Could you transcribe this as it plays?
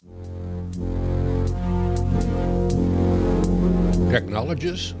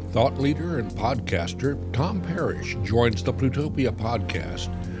Technologist, thought leader, and podcaster Tom Parish joins the Plutopia podcast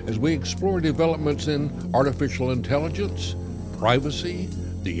as we explore developments in artificial intelligence, privacy,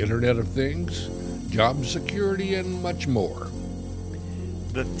 the Internet of Things, job security, and much more.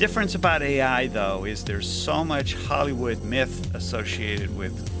 The difference about AI, though, is there's so much Hollywood myth associated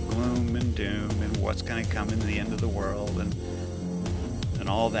with gloom and doom and what's going to come in the end of the world and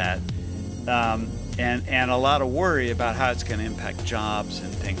all that. And a lot of worry about how it's going to impact jobs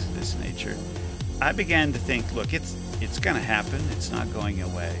and things of this nature. I began to think, look, it's going to happen. It's not going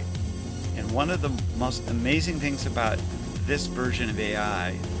away. And one of the most amazing things about this version of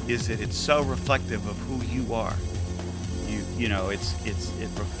AI is that it's so reflective of who you are. You know, it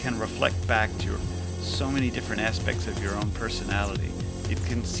can reflect back to so many different aspects of your own personality. It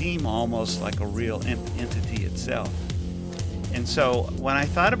can seem almost like a real entity itself. And so when I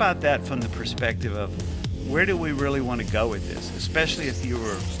thought about that from the perspective of where do we really want to go with this, especially if you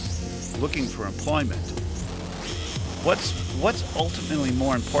were looking for employment, what's ultimately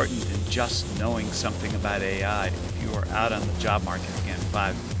more important than just knowing something about AI if you are out on the job market again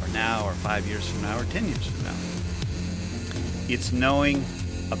 5 years from now, or 10 years from now? It's knowing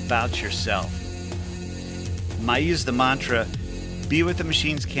about yourself. I use the mantra, be what the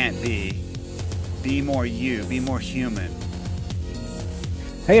machines can't be more you, be more human.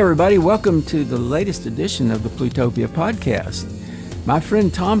 Hey everybody, welcome to the latest edition of the Plutopia podcast. My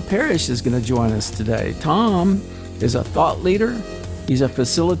friend Tom Parish is going to join us today. Tom is a thought leader. He's a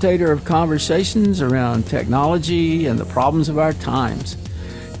facilitator of conversations around technology and the problems of our times.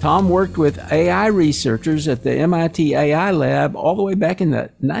 Tom worked with AI researchers at the MIT AI lab all the way back in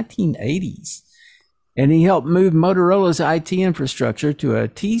the 1980s. And he helped move Motorola's IT infrastructure to a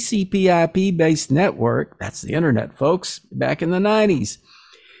TCP/IP-based network, that's the internet, folks, back in the 90s.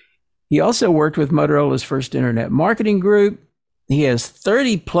 He also worked with Motorola's first internet marketing group. He has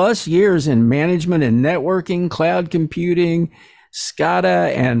 30 plus years in management and networking, cloud computing,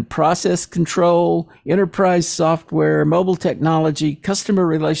 SCADA and process control, enterprise software, mobile technology, customer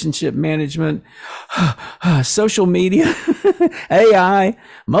relationship management, social media, AI,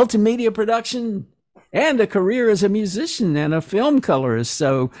 multimedia production, and a career as a musician and a film colorist.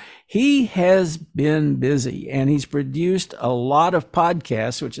 So he has been busy, and he's produced a lot of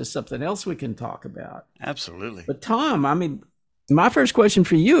podcasts, which is something else we can talk about. Absolutely. But Tom, I mean, my first question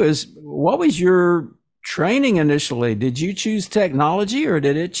for you is, what was your training initially? Did you choose technology or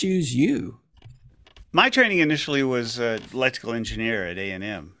did it choose you? My training initially was electrical engineer at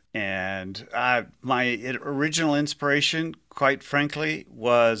A&M. And my original inspiration, quite frankly,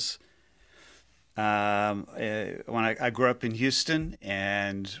 was when I grew up in Houston,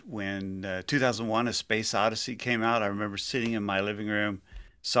 and when 2001 A Space Odyssey came out, I remember sitting in my living room,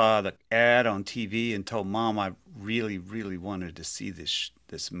 saw the ad on TV, and told Mom I really, really wanted to see this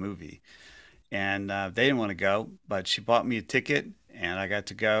movie. And they didn't want to go, but she bought me a ticket, and I got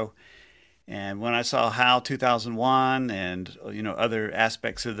to go. And when I saw HAL 2001 and other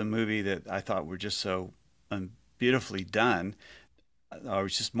aspects of the movie that I thought were just so beautifully done, I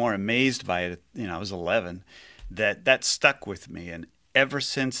was just more amazed by it. I was 11. That stuck with me, and ever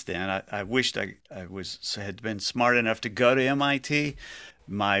since then, I wished I had been smart enough to go to MIT.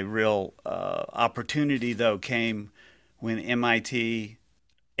 My real opportunity, though, came when MIT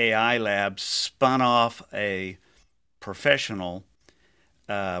AI Labs spun off a professional,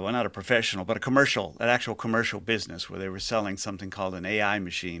 not a professional, but an actual commercial business where they were selling something called an AI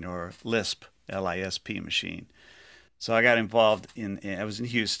machine, or LISP, L-I-S-P machine. So I got involved I was in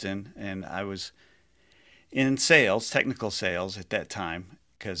Houston, and I was in sales, technical sales at that time,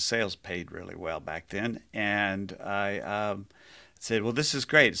 because sales paid really well back then. And I said, well, this is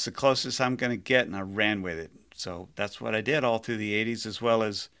great. It's the closest I'm going to get, and I ran with it. So that's what I did all through the 80s, as well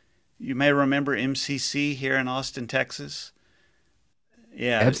as, you may remember MCC here in Austin, Texas.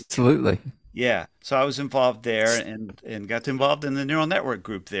 Yeah. Absolutely. Yeah. So I was involved there and got involved in the neural network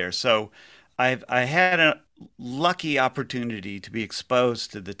group there. So I had a lucky opportunity to be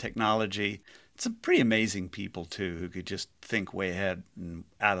exposed to the technology. Some pretty amazing people, too, who could just think way ahead and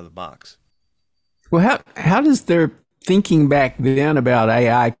out of the box. Well, how does their thinking back then about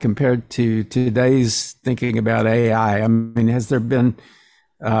AI compared to today's thinking about AI? I mean, has there been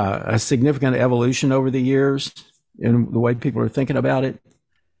a significant evolution over the years in the way people are thinking about it?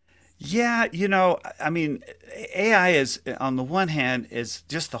 Yeah, I mean, AI is, on the one hand, is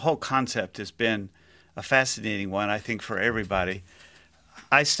just the whole concept has been a fascinating one, I think, for everybody.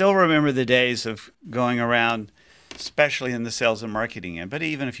 I still remember the days of going around, especially in the sales and marketing end, but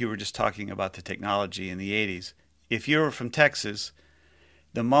even if you were just talking about the technology in the 80s, if you were from Texas,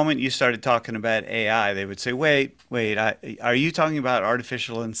 The moment you started talking about AI, they would say, "Wait, wait, are you talking about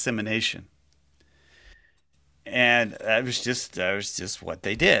artificial insemination?" And that was just what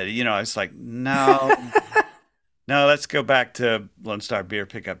they did. It's like, no, no, let's go back to Lone Star beer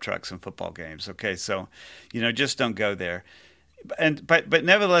pickup trucks and football games. Okay, so, just don't go there. But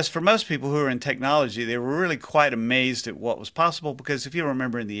nevertheless, for most people who are in technology, they were really quite amazed at what was possible because if you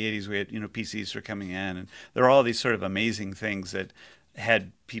remember in the 80s, we had, PCs were coming in and there were all these sort of amazing things that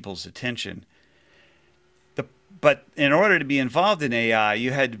had people's attention. But in order to be involved in AI,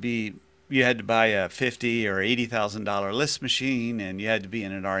 you had to buy a $50,000 or $80,000 list machine, and you had to be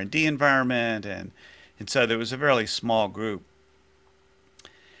in an R&D environment, and so there was a fairly small group.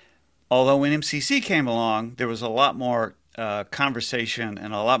 Although when MCC came along, there was a lot more conversation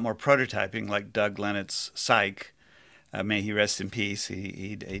and a lot more prototyping, like Doug Lennett's Psych. May he rest in peace.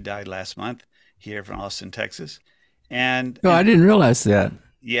 He died last month here from Austin, Texas, and No, I didn't realize that.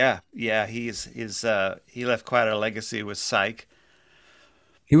 yeah, he left quite a legacy with Psych.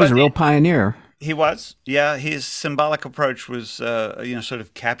 He was But a real pioneer. he was, yeah. His symbolic approach was, sort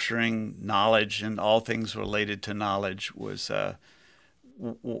of capturing knowledge and all things related to knowledge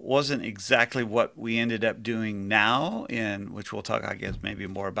wasn't exactly what we ended up doing now, in which we'll talk, I guess, maybe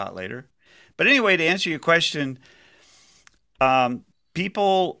more about later. But anyway, to answer your question,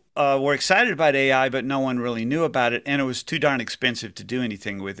 people were excited about AI, but no one really knew about it, and it was too darn expensive to do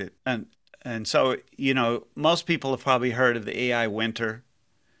anything with it. And so, most people have probably heard of the AI winter.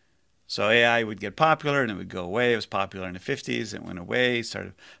 So AI would get popular and it would go away. It was popular in the 50s, it went away. It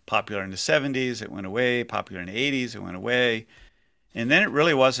started popular in the 70s, it went away. Popular in the 80s, it went away. And then it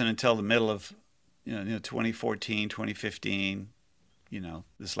really wasn't until the middle of 2014, 2015,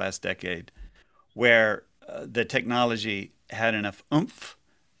 this last decade, where the technology had enough oomph,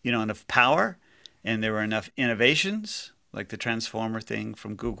 enough power, and there were enough innovations, like the transformer thing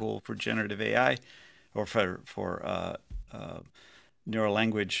from Google for generative AI, or for neural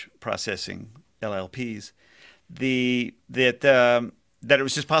language processing (LLPs), that it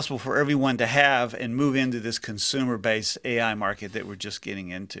was just possible for everyone to have and move into this consumer-based AI market that we're just getting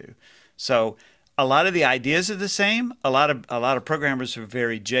into. So a lot of the ideas are the same. A lot of programmers are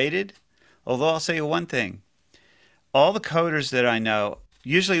very jaded. Although I'll say you one thing: all the coders that I know,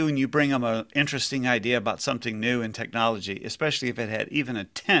 usually when you bring them an interesting idea about something new in technology, especially if it had even a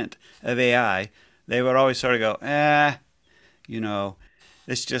tint of AI, they would always sort of go,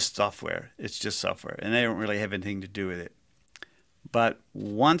 it's just software. It's just software. And they don't really have anything to do with it. But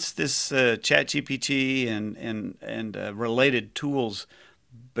once this ChatGPT and related tools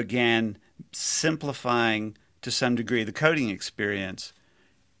began simplifying to some degree the coding experience,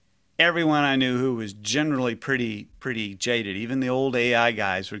 everyone I knew who was generally pretty jaded, even the old AI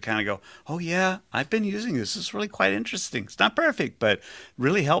guys, would kind of go, "Oh yeah, I've been using this. It's really quite interesting. It's not perfect, but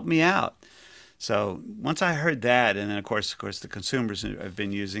really helped me out." So once I heard that, and then of course the consumers have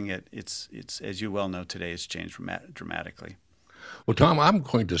been using it, it's as you well know today, it's changed dramatically. Well, Tom, I'm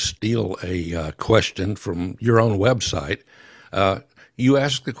going to steal a question from your own website. You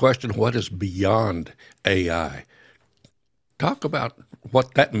asked the question, what is beyond AI? Talk about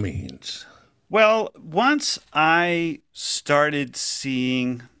what that means. Well, once I started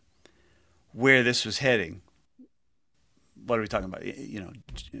seeing where this was heading, what are we talking about?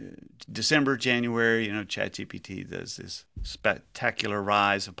 December, January, ChatGPT does this spectacular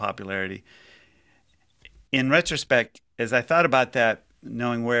rise of popularity. In retrospect, as I thought about that,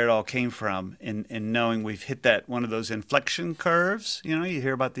 knowing where it all came from and knowing we've hit that one of those inflection curves, you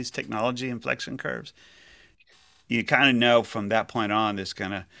hear about these technology inflection curves. You kind of know from that point on, it's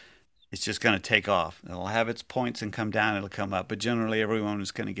just going to take off. It'll have its points and come down, it'll come up, but generally everyone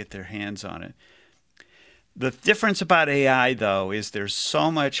is going to get their hands on it. The difference about AI, though, is there's so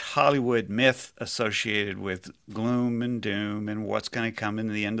much Hollywood myth associated with gloom and doom and what's going to come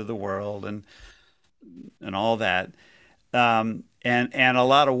in the end of the world and all that, and a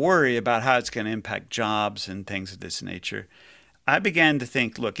lot of worry about how it's going to impact jobs and things of this nature. I began to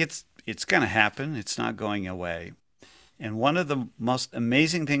think, look, it's going to happen. It's not going away. And one of the most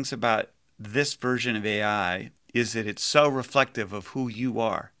amazing things about this version of AI is that it's so reflective of who you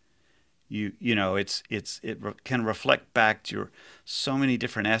are. It can reflect back to so many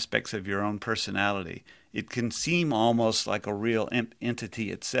different aspects of your own personality. It can seem almost like a real entity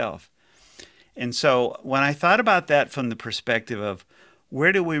itself. And so when I thought about that from the perspective of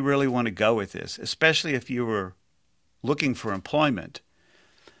where do we really want to go with this, especially if you were looking for employment,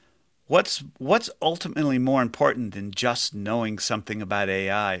 what's ultimately more important than just knowing something about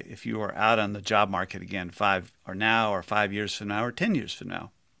AI if you are out on the job market again 5 years from now or 10 years from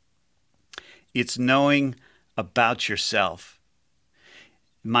now? It's knowing about yourself.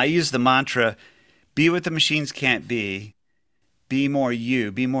 I use the mantra, be what the machines can't be more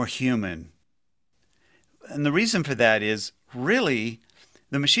you, be more human. And the reason for that is really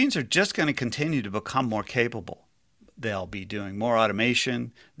the machines are just going to continue to become more capable. They'll be doing more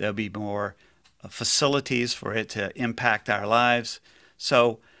automation, there'll be more facilities for it to impact our lives.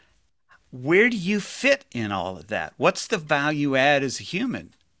 So, where do you fit in all of that? What's the value add as a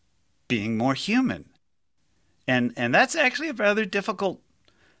human? Being more human. And that's actually a rather difficult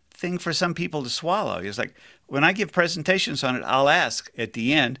thing for some people to swallow. It's like when I give presentations on it, I'll ask at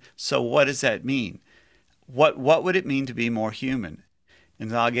the end, so what does that mean? What would it mean to be more human?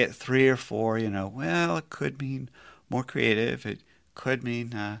 And I'll get three or four, well, it could mean more creative. It could mean,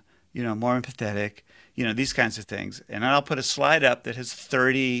 more empathetic, these kinds of things. And I'll put a slide up that has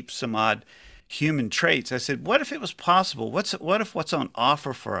 30 some odd human traits. I said, what if it was possible? What if what's on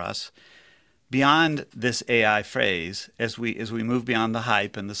offer for us beyond this AI phrase, as we move beyond the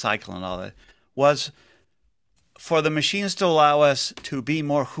hype and the cycle and all that, was for the machines to allow us to be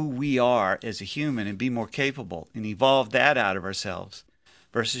more who we are as a human and be more capable and evolve that out of ourselves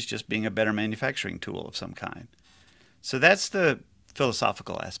versus just being a better manufacturing tool of some kind. So that's the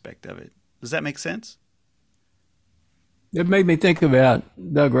philosophical aspect of it. Does that make sense? It made me think about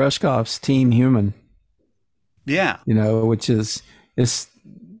Doug Rushkoff's Team Human. Yeah. Which is it's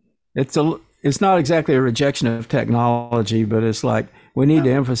not exactly a rejection of technology, but it's like we need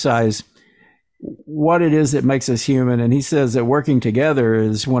to emphasize what it is that makes us human. And he says that working together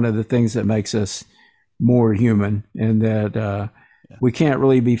is one of the things that makes us more human, and that we can't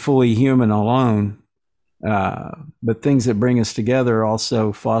really be fully human alone. But things that bring us together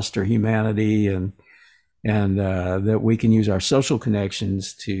also foster humanity, and that we can use our social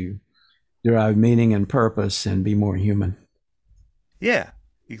connections to derive meaning and purpose and be more human. Yeah,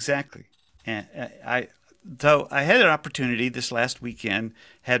 exactly. And I had an opportunity this last weekend,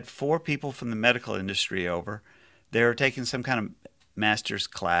 had 4 people from the medical industry over. They were taking some kind of master's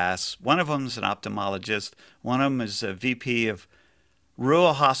class. One of them is an ophthalmologist. One of them is a VP of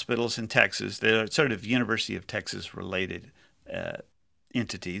rural hospitals in Texas. They're sort of University of Texas related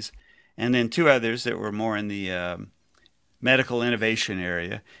entities. And then 2 others that were more in the medical innovation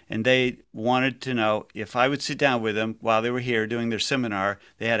area. And they wanted to know if I would sit down with them while they were here doing their seminar.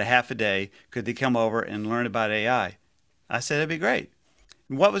 They had a half a day. Could they come over and learn about AI? I said, that'd be great.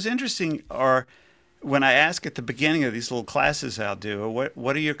 And what was interesting are when I ask at the beginning of these little classes I'll do,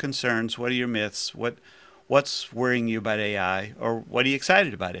 what are your concerns? What are your myths? What's worrying you about AI? Or what are you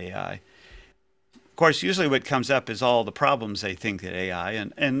excited about AI? Of course, usually what comes up is all the problems they think that AI.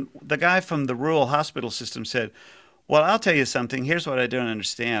 And the guy from the rural hospital system said, well, I'll tell you something. Here's what I don't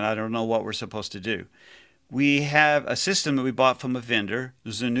understand. I don't know what we're supposed to do. We have a system that we bought from a vendor.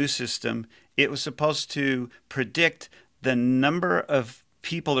 There's a new system. It was supposed to predict the number of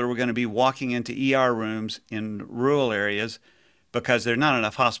people that were going to be walking into ER rooms in rural areas because there are not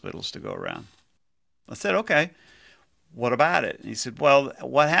enough hospitals to go around. I said, okay, what about it? And he said, well,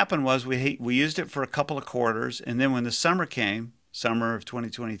 what happened was we used it for a couple of quarters, and then when the summer came, summer of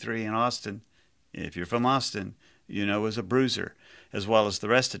 2023 in Austin, if you're from Austin, it was a bruiser, as well as the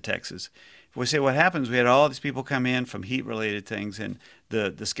rest of Texas. We say what happens, we had all these people come in from heat-related things, and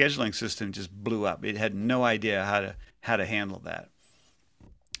the scheduling system just blew up. It had no idea how to handle that.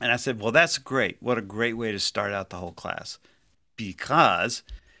 And I said, well, that's great. What a great way to start out the whole class. Because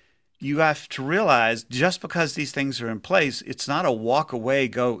you have to realize just because these things are in place, it's not a walk away,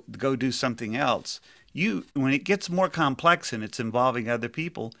 go do something else. When it gets more complex and it's involving other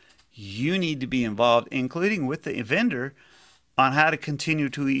people, you need to be involved, including with the vendor, on how to continue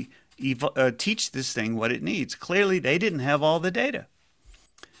to teach this thing what it needs. Clearly, they didn't have all the data.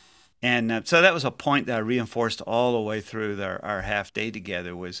 And so that was a point that I reinforced all the way through our half day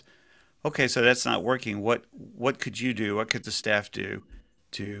together was, okay, so that's not working. What could you do? What could the staff do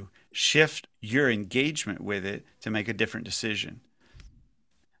to shift your engagement with it to make a different decision?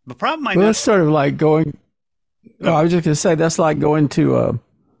 The problem I know... Well, it's sort of like going... No, I was just going to say, that's like going to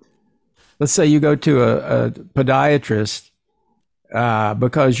let's say you go to a podiatrist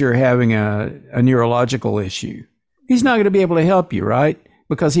because you're having a neurological issue. He's not going to be able to help you, right?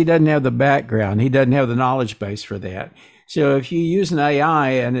 Because he doesn't have the background. He doesn't have the knowledge base for that. So if you use an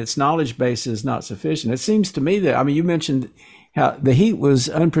AI and its knowledge base is not sufficient, it seems to me that, you mentioned how the heat was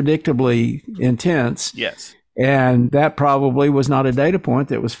unpredictably intense. Yes. And that probably was not a data point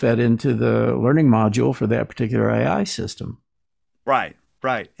that was fed into the learning module for that particular AI system. Right.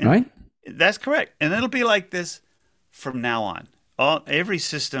 And right? That's correct. And it'll be like this from now on. Every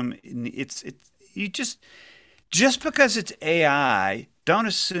system, you just because it's AI, don't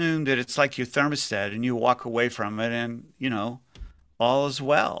assume that it's like your thermostat and you walk away from it and, all is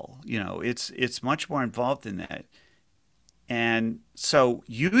well. It's much more involved than that. And so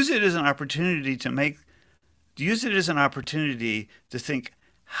use it as an opportunity to think,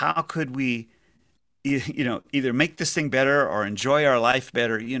 how could we, either make this thing better or enjoy our life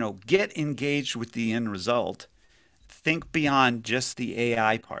better, get engaged with the end result. Think beyond just the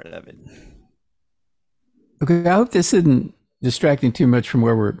AI part of it. Okay, I hope this isn't distracting too much from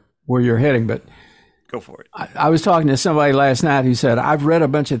where you're heading, but Go for it. I was talking to somebody last night who said, I've read a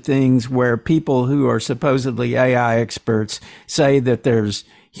bunch of things where people who are supposedly AI experts say that there's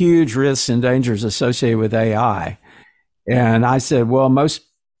huge risks and dangers associated with AI. And I said, well, most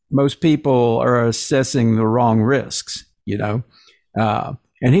people are assessing the wrong risks, and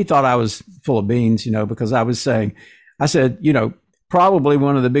he thought I was full of beans, because I said, probably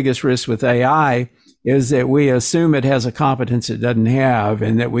one of the biggest risks with AI is that we assume it has a competence it doesn't have,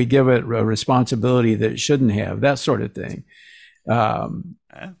 and that we give it a responsibility that it shouldn't have, that sort of thing. And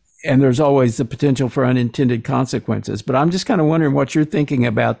there's always the potential for unintended consequences. But I'm just kind of wondering what you're thinking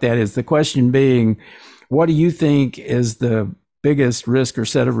about that. Is the question being, what do you think is the biggest risk or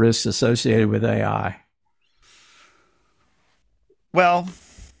set of risks associated with AI? Well,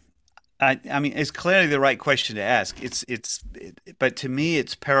 I mean, it's clearly the right question to ask. But to me,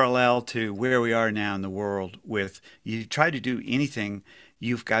 it's parallel to where we are now in the world. With you try to do anything,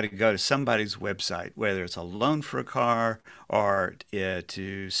 you've got to go to somebody's website, whether it's a loan for a car or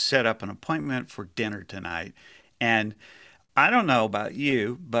to set up an appointment for dinner tonight. And I don't know about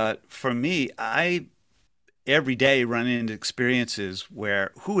you, but for me, I every day run into experiences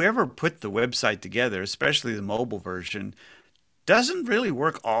where whoever put the website together, especially the mobile version, doesn't really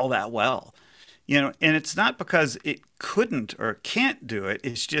work all that well. And it's not because it couldn't or can't do it.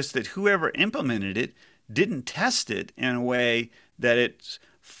 It's just that whoever implemented it didn't test it in a way that it's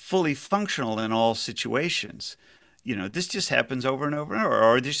fully functional in all situations. This just happens over and over and over,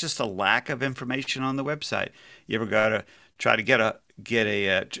 or there's just a lack of information on the website. You ever got to try to go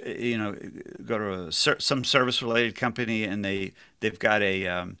to some service related company, and they've got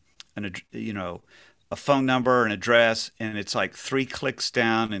a phone number, an address, and it's like 3 clicks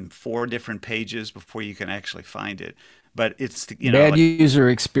down and 4 different pages before you can actually find it. But it's bad user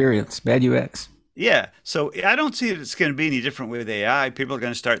experience, bad UX. Yeah, so I don't see that it's going to be any different with AI. People are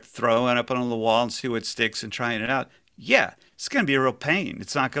going to start throwing up on the wall and see what sticks and trying it out. Yeah, it's going to be a real pain.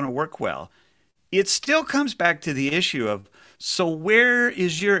 It's not going to work well. It still comes back to the issue of, so where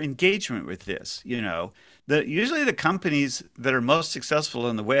is your engagement with this? Usually the companies that are most successful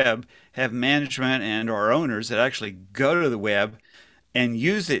in the web have management and or owners that actually go to the web and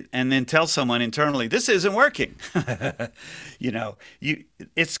use it and then tell someone internally, this isn't working.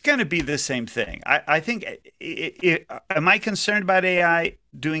 It's going to be the same thing. I think, am I concerned about AI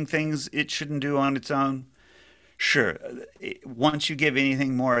doing things it shouldn't do on its own? Sure. Once you give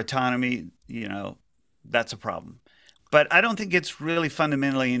anything more autonomy, that's a problem. But I don't think it's really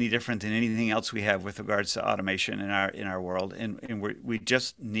fundamentally any different than anything else we have with regards to automation in our world, and we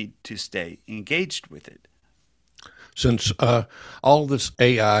just need to stay engaged with it. Since all this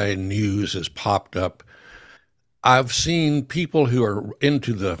AI news has popped up, I've seen people who are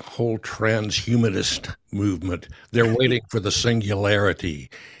into the whole transhumanist movement. They're waiting for the singularity.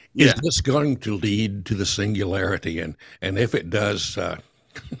 Is this going to lead to the singularity? And if it does,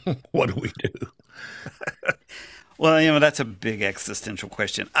 what do we do? Well, that's a big existential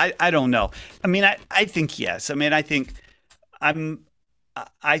question. I don't know. I mean, I think yes. I mean, I think a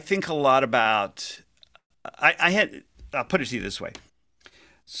lot about. I'll put it to you this way.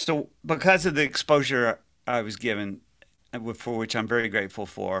 So, because of the exposure I was given, for which I'm very grateful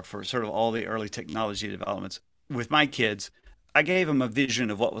for sort of all the early technology developments with my kids, I gave them a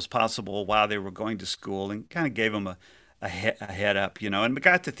vision of what was possible while they were going to school, and kind of gave them a head up, and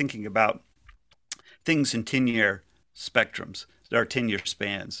got to thinking about things in 10-year spectrums. There are 10-year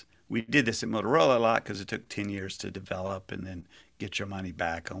spans. We did this at Motorola a lot because it took 10 years to develop and then get your money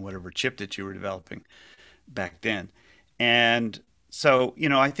back on whatever chip that you were developing back then. And so,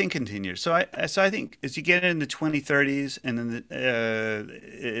 I think in 10 years. So I think as you get in the 2030s, and then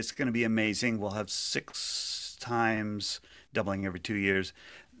it's going to be amazing. We'll have 6 times, doubling every 2 years,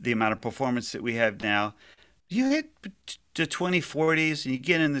 the amount of performance that we have now. You hit the 2040s and you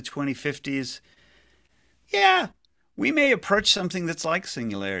get in the 2050s. Yeah, we may approach something that's like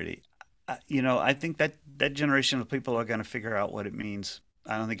singularity. I think that generation of people are going to figure out what it means.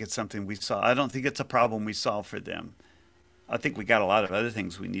 I don't think it's something we solve. I don't think it's a problem we solve for them. I think we got a lot of other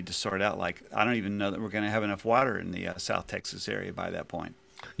things we need to sort out. Like, I don't even know that we're going to have enough water in the South Texas area by that point.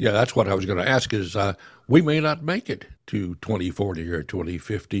 Yeah, that's what I was going to ask is we may not make it to 2040 or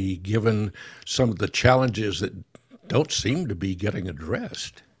 2050, given some of the challenges that don't seem to be getting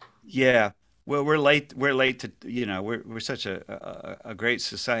addressed. Yeah. Well, we're late. We're late to, we're such a great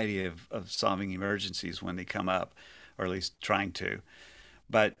society of solving emergencies when they come up, or at least trying to.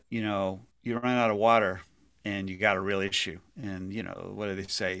 But, you run out of water and you got a real issue. And, what do they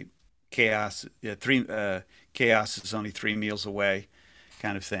say? Chaos, chaos is only 3 meals away,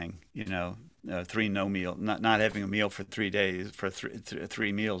 kind of thing. Three no meal, not having a meal for 3 days for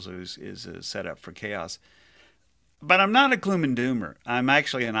three meals is a setup for chaos. But I'm not a gloom and doomer. I'm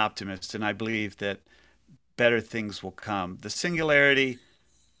actually an optimist, and I believe that better things will come. The singularity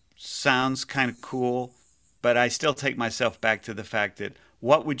sounds kind of cool, but I still take myself back to the fact that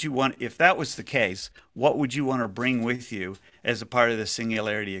what would you want, if that was the case, what would you want to bring with you as a part of the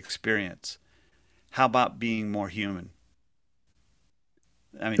singularity experience? How about being more human?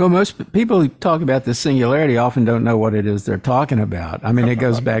 Well, most people who talk about the singularity often don't know what it is they're talking about. I mean, it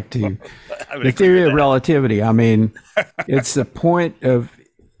goes back to the theory of relativity. I mean, it's the point of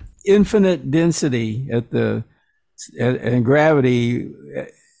infinite density and gravity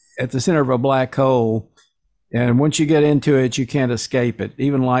at the center of a black hole. And once you get into it, you can't escape it.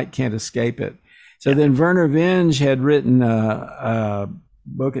 Even light can't escape it. So then Werner Vinge had written a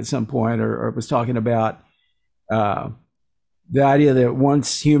book at some point, or was talking about the idea that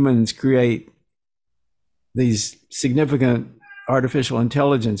once humans create these significant artificial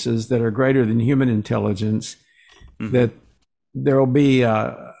intelligences that are greater than human intelligence, that there will be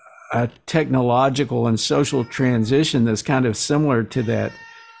a technological and social transition that's kind of similar to that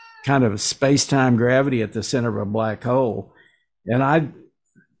kind of space-time gravity at the center of a black hole. And I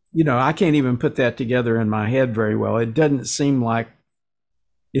can't even put that together in my head very well. It doesn't seem like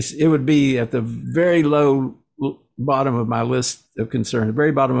it would be at the very low bottom of my list of concerns, the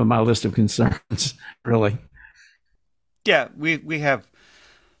very bottom of my list of concerns, really. Yeah, we have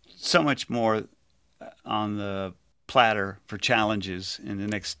so much more on the platter for challenges in the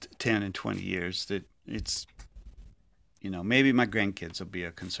next 10 and 20 years that it's, maybe my grandkids will be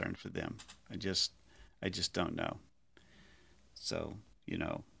a concern for them. I just don't know. So,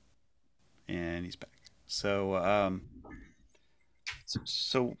 and he's back. So,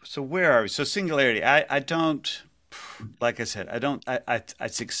 so where are we? So singularity, I don't, like I said,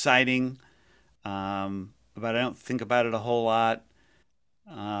 it's exciting, but I don't think about it a whole lot.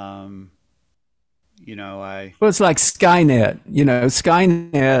 Well, it's like Skynet.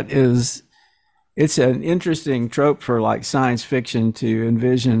 Skynet it's an interesting trope for like science fiction to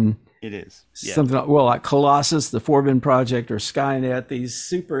envision. It is. Yeah. Something like Colossus, the Forbin Project, or Skynet, these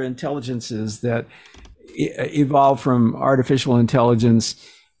super intelligences that evolve from artificial intelligence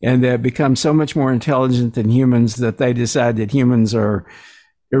and that become so much more intelligent than humans that they decide that humans are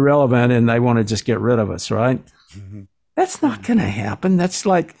irrelevant and they want to just get rid of us, right? Mm-hmm. That's not going to happen. That's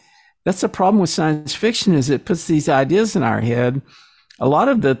the problem with science fiction, is it puts these ideas in our head. A lot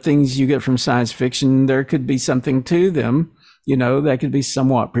of the things you get from science fiction, there could be something to them, that could be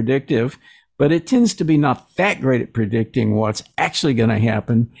somewhat predictive, but it tends to be not that great at predicting what's actually going to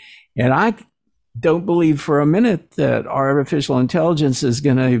happen. And I don't believe for a minute that artificial intelligence is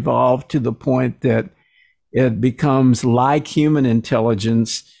going to evolve to the point that it becomes like human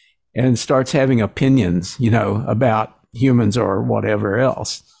intelligence and starts having opinions, about humans or whatever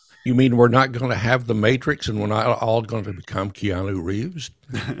else. You mean we're not going to have the Matrix and we're not all going to become Keanu Reeves?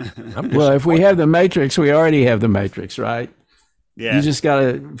 Well, if we have the Matrix, we already have the Matrix, right? Yeah. You just got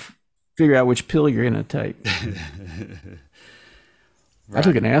to figure out which pill you're going to take. Right. I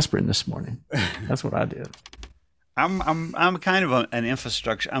took an aspirin this morning. That's what I did. I'm kind of an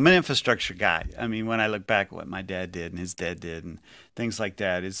infrastructure. I'm an infrastructure guy. I mean, when I look back at what my dad did and his dad did and things like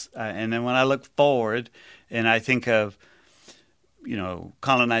that, and then when I look forward and I think of,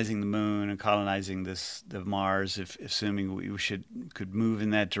 colonizing the moon and colonizing the Mars, if assuming we could move in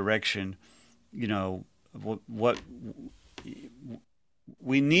that direction, what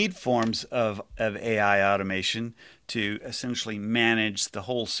we need forms of AI automation to essentially manage the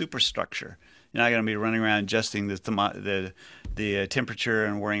whole superstructure. You're not going to be running around adjusting the temperature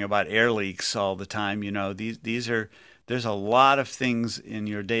and worrying about air leaks all the time. There's a lot of things in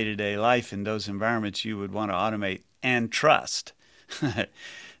your day-to-day life in those environments you would want to automate and trust.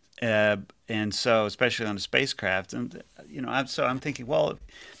 And so, especially on a spacecraft, and I'm thinking, well,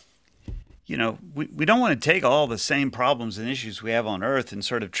 we don't want to take all the same problems and issues we have on Earth and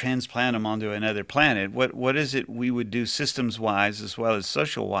sort of transplant them onto another planet. What is it we would do systems-wise as well as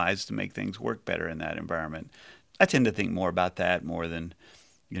social-wise to make things work better in that environment? I tend to think more about that more than,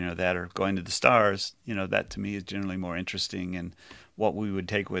 that or going to the stars. That to me is generally more interesting, and what we would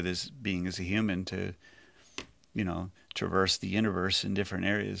take with as being as a human to, traverse the universe in different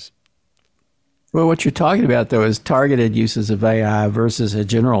areas. Well, what you're talking about, though, is targeted uses of AI versus a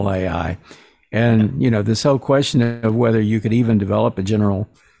general AI. And, this whole question of whether you could even develop a general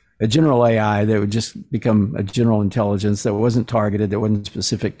AI that would just become a general intelligence that wasn't targeted, that wasn't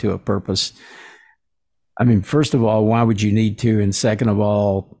specific to a purpose. I mean, first of all, why would you need to? And second of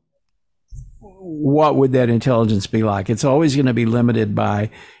all, what would that intelligence be like? It's always going to be limited by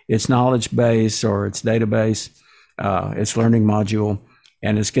its knowledge base or its database, its learning module,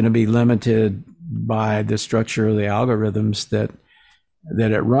 and it's going to be limited by the structure of the algorithms that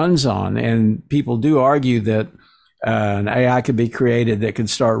it runs on. And people do argue that an AI could be created that could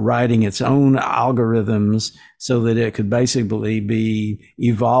start writing its own algorithms so that it could basically be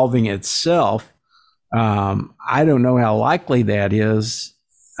evolving itself. I don't know how likely that is,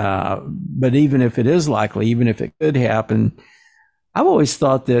 but even if it is likely, even if it could happen, I've always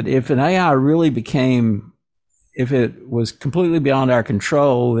thought that if an AI really became, if it was completely beyond our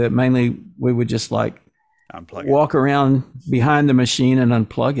control, that mainly we would just walk around behind the machine and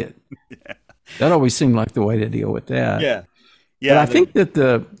unplug it. Yeah. That always seemed like the way to deal with that. Yeah. But I think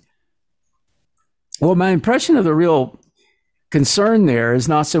that my impression of the real concern there is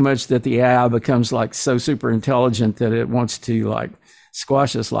not so much that the AI becomes so super intelligent that it wants to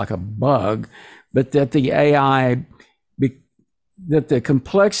squash us like a bug, but that the AI, that the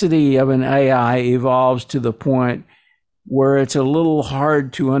complexity of an AI evolves to the point where it's a little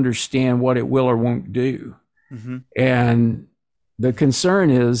hard to understand what it will or won't do. Mm-hmm. And the concern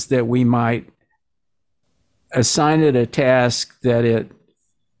is that we might assign it a task that it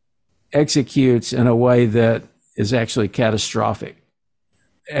executes in a way that is actually catastrophic.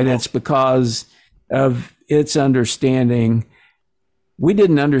 And it's because of its understanding. We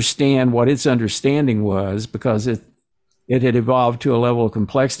didn't understand what its understanding was because it had evolved to a level of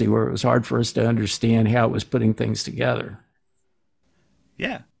complexity where it was hard for us to understand how it was putting things together.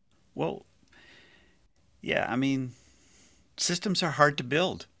 Yeah. Well, yeah, I mean, systems are hard to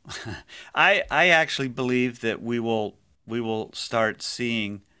build. I actually believe that we will start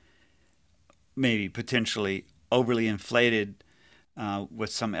seeing maybe potentially overly inflated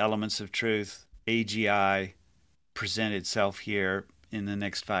with some elements of truth. AGI present itself here in the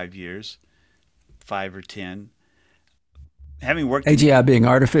next 5 years, 5 or 10. Having worked AGI being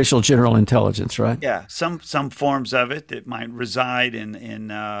artificial general intelligence, right? Yeah, some forms of it that might reside in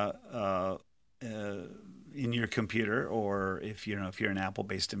your computer, or if you're an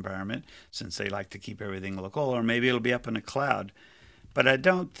Apple-based environment, since they like to keep everything local, or maybe it'll be up in a cloud. But I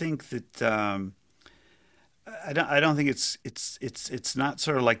don't think that I don't think it's not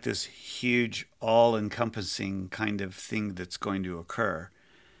sort of like this huge, all-encompassing kind of thing that's going to occur.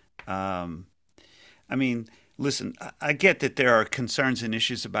 I mean, listen, I get that there are concerns and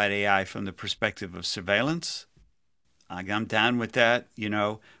issues about AI from the perspective of surveillance. I'm down with that.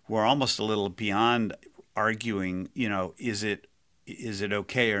 We're almost a little beyond arguing, is it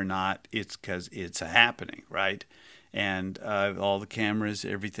okay or not? It's because it's happening, right? And all the cameras,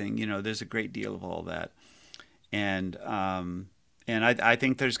 everything, there's a great deal of all that. And I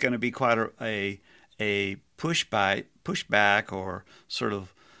think there's going to be quite a pushback or sort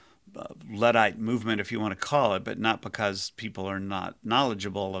of Luddite movement, if you want to call it, but not because people are not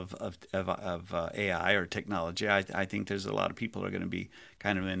knowledgeable of AI or technology. I think there's a lot of people who are going to be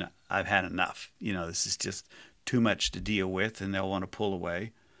kind of in, I've had enough. This is just too much to deal with, and they'll want to pull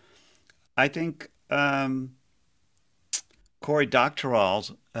away. I think Cory Doctorow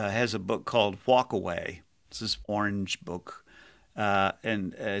has a book called Walk Away. It's this orange book,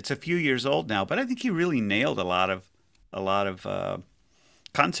 and it's a few years old now, but I think he really nailed a lot of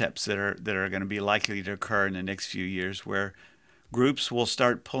concepts that are going to be likely to occur in the next few years, where groups will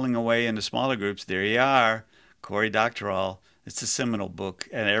start pulling away into smaller groups. There you are, Cory Doctorow. It's a seminal book,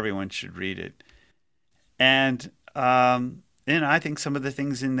 and everyone should read it. And I think some of the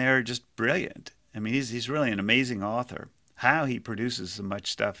things in there are just brilliant. I mean, he's really an amazing author. How he produces so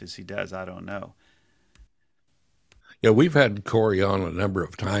much stuff as he does, I don't know. Yeah, we've had Cory on a number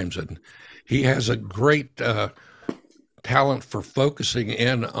of times, and he has a great talent for focusing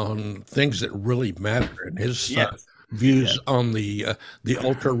in on things that really matter, and his views on the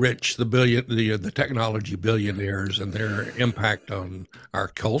ultra rich, the technology billionaires, and their impact on our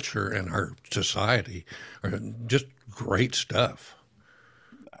culture and our society are just great stuff.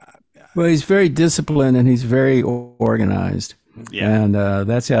 Well, he's very disciplined and he's very organized, and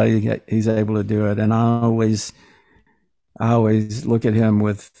that's how he's able to do it. And I always look at him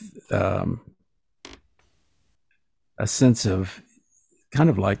with a sense of kind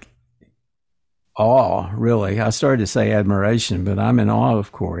of like awe, really. I started to say admiration, but I'm in awe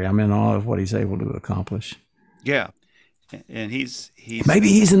of Cory. I'm in awe of what he's able to accomplish. Yeah. and he's Maybe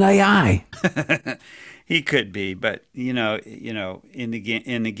he's an AI. he could be, but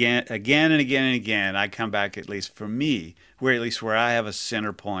and again, I come back, at least for me, where I have a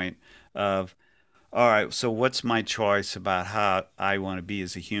center point of, all right, so what's my choice about how I want to be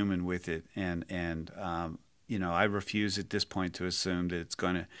as a human with it, and I refuse at this point to assume that it's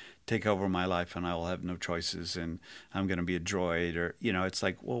going to take over my life and I will have no choices and I'm going to be a droid, or it's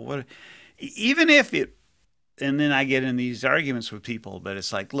like, well, what, even if it, and then I get in these arguments with people, but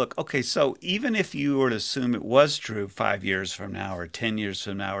it's like, look, okay, so even if you were to assume it was true 5 years from now, or 10 years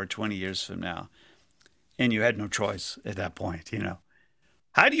from now, or 20 years from now, and you had no choice at that point,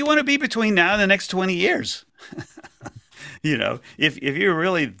 how do you want to be between now and the next 20 years? If you're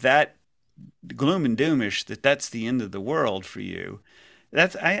really that gloom and doomish that that's the end of the world for you,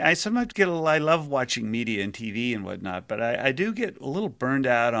 I sometimes get I love watching media and TV and whatnot, but I do get a little burned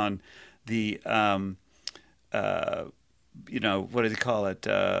out on the uh, what do they call it?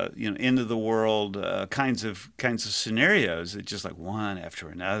 End of the world kinds of scenarios. It's just like one after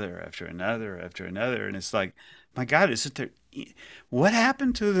another, after another, after another, and it's like, my God, isn't there? What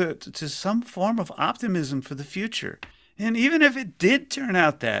happened to some form of optimism for the future? And even if it did turn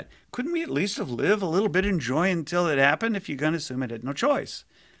out that, couldn't we at least have lived a little bit in joy until it happened? If you're going to assume it had no choice,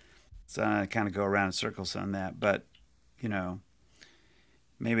 so I kind of go around in circles on that. But you know,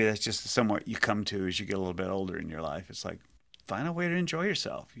 maybe that's just somewhat you come to as you get a little bit older in your life. It's like, find a way to enjoy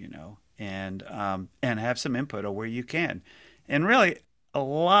yourself, and have some input on where you can. And really, a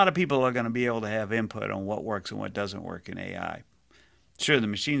lot of people are going to be able to have input on what works and what doesn't work in AI. Sure, the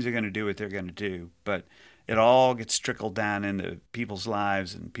machines are going to do what they're going to do, but it all gets trickled down into people's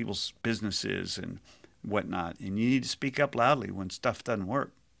lives and people's businesses and whatnot. And you need to speak up loudly when stuff doesn't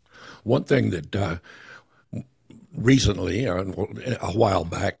work. One thing that recently, a while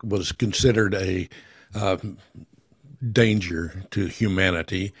back, was considered a uh, danger to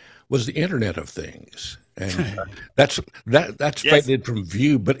humanity was the Internet of Things. And that's Yes. faded from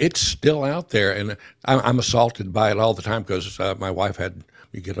view, but it's still out there, and I'm assaulted by it all the time because my wife had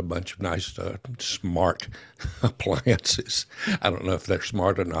me get a bunch of nice smart appliances. I don't know if they're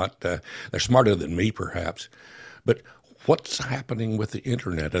smart or not. They're smarter than me, perhaps. But what's happening with the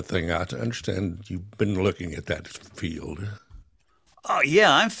Internet of Thing? I understand you've been looking at that field. Oh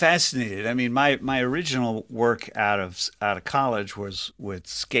yeah, I'm fascinated. I mean, my original work out of college was with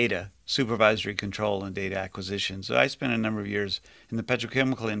SCADA, supervisory control and data acquisition. So I spent a number of years in the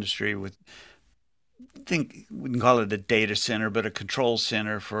petrochemical industry with, I think we can call it a data center, but a control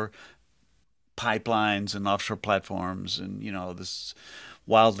center for pipelines and offshore platforms, and this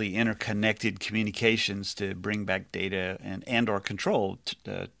wildly interconnected communications to bring back data and or control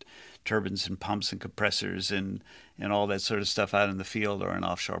turbines and pumps and compressors and all that sort of stuff out in the field or in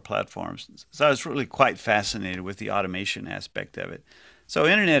offshore platforms. So I was really quite fascinated with the automation aspect of it. So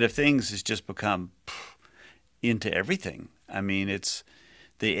Internet of Things has just become into everything. I mean, it's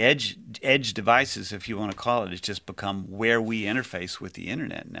the edge devices, if you want to call it, has just become where we interface with the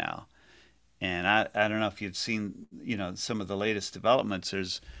internet now. And I don't know if you've seen, some of the latest developments.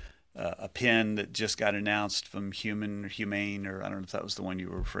 There's a pen that just got announced from Humane, or I don't know if that was the one you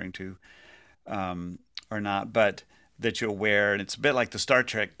were referring to, or not, but that you'll wear, and it's a bit like the Star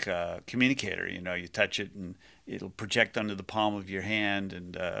Trek communicator. You touch it and it'll project onto the palm of your hand,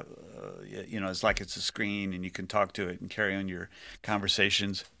 and it's like it's a screen, and you can talk to it and carry on your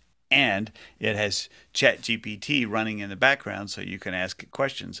conversations. And it has Chat GPT running in the background, so you can ask it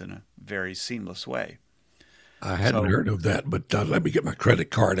questions in a very seamless way. I hadn't So, heard of that, but let me get my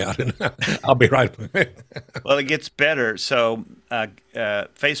credit card out and I'll be right back. well, it gets better. So,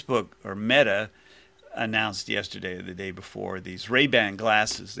 Facebook or Meta announced yesterday or the day before these Ray-Ban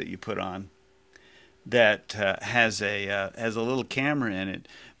glasses that you put on that has a little camera in it,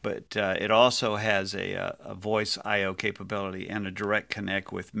 but it also has a voice I/O capability and a direct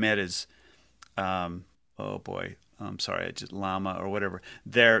connect with Meta's. Oh boy, I'm sorry, I just Llama or whatever.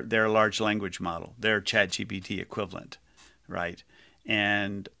 Their large language model, their ChatGPT equivalent, right?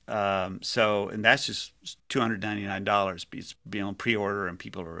 And and that's just $299. It's being on pre-order, and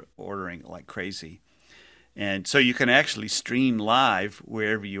people are ordering like crazy. And so you can actually stream live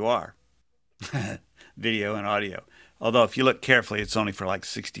wherever you are, video and audio. Although if you look carefully, it's only for like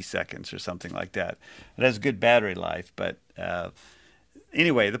 60 seconds or something like that. It has good battery life, but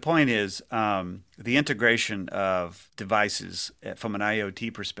anyway, the point is, the integration of devices from an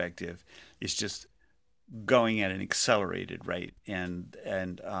IoT perspective is just going at an accelerated rate, and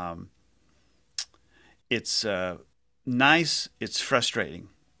it's nice. It's frustrating,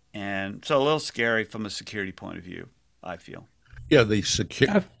 and so a little scary from a security point of view, I feel. Yeah, the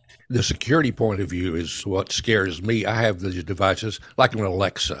secure. The security point of view is what scares me. I have these devices like an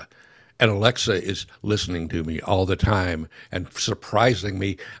Alexa, and Alexa is listening to me all the time and surprising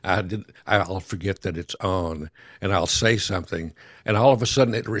me. I'll forget that it's on, and I'll say something, and all of a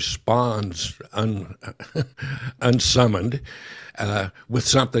sudden it responds unsummoned with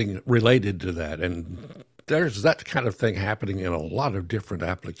something related to that. And there's that kind of thing happening in a lot of different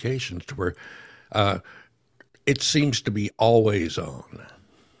applications to where it seems to be always on.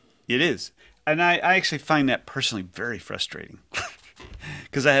 It is. And I actually find that personally very frustrating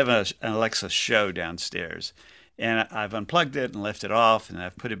because I have an Alexa show downstairs and I've unplugged it and left it off and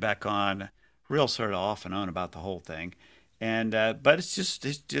I've put it back on, real sort of off and on about the whole thing. And but it's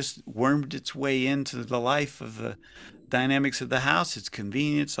just wormed its way into the life of the dynamics of the house. It's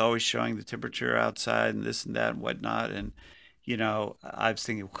convenient. It's always showing the temperature outside and this and that and whatnot. And I was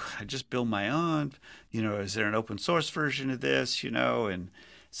thinking, I just build my own. Is there an open source version of this? And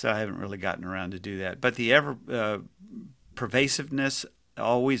so I haven't really gotten around to do that. But the ever pervasiveness,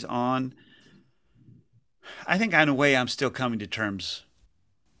 always on. I think in a way I'm still coming to terms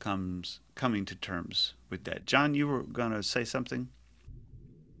with that. John, you were going to say something?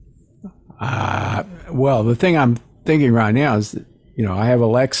 Well, the thing I'm thinking right now is that, I have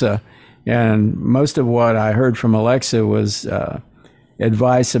Alexa, and most of what I heard from Alexa was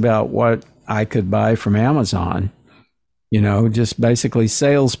advice about what I could buy from Amazon, just basically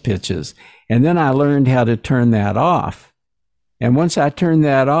sales pitches. And then I learned how to turn that off. And once I turned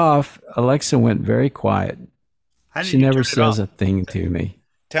that off, Alexa went very quiet. She never says a thing to me.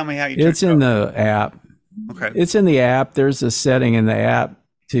 Tell me how you turn it off. It's in the app. Okay. It's in the app. There's a setting in the app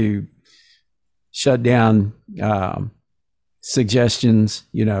to shut down suggestions,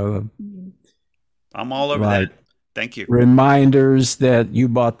 I'm all over that. Thank you. Reminders that you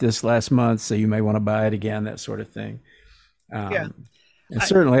bought this last month, so you may want to buy it again, that sort of thing. Yeah. And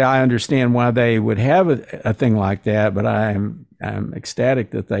certainly I understand why they would have a thing like that, but I'm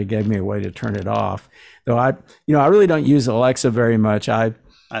ecstatic that they gave me a way to turn it off. Though I really don't use Alexa very much. I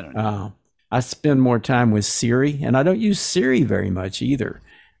don't know. I spend more time with Siri, and I don't use Siri very much either.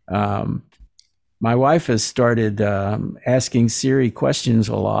 My wife has started asking Siri questions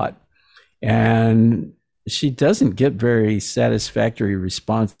a lot, and she doesn't get very satisfactory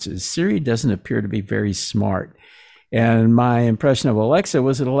responses. Siri doesn't appear to be very smart. And my impression of Alexa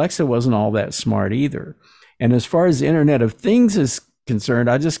was that Alexa wasn't all that smart either. And as far as the Internet of Things is concerned,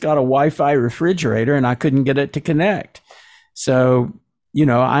 I just got a Wi-Fi refrigerator and I couldn't get it to connect. So,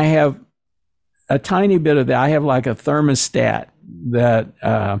 I have a tiny bit of that. I have like a thermostat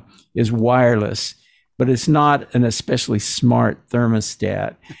that is wireless, but it's not an especially smart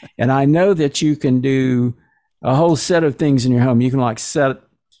thermostat. And I know that you can do a whole set of things in your home. You can set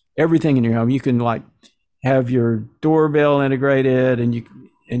everything in your home. You can have your doorbell integrated, and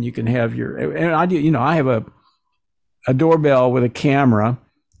you can have and I do, I have a doorbell with a camera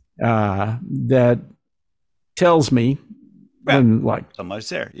that tells me when somebody's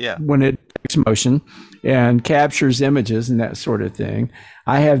there. Yeah. When it takes motion and captures images and that sort of thing.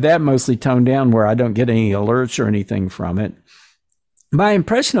 I have that mostly toned down where I don't get any alerts or anything from it. My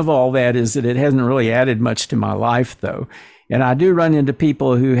impression of all that is that it hasn't really added much to my life, though. And I do run into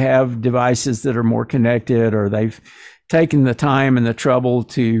people who have devices that are more connected, or they've taken the time and the trouble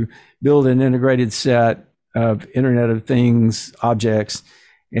to build an integrated set of Internet of Things objects.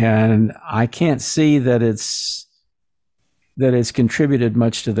 And I can't see that it's contributed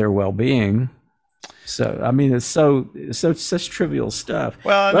much to their well-being. So, I mean, it's such trivial stuff.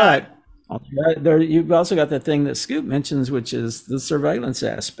 Well, but you've also got the thing that Scoop mentions, which is the surveillance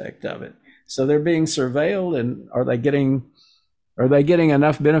aspect of it. So they're being surveilled, and are they getting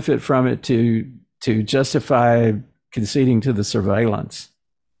enough benefit from it to justify conceding to the surveillance?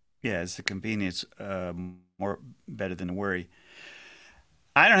 Yeah, it's the convenience more better than the worry.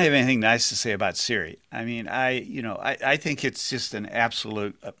 I don't have anything nice to say about Siri. I mean, I think it's just an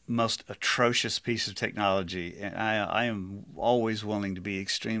absolute most atrocious piece of technology, and I am always willing to be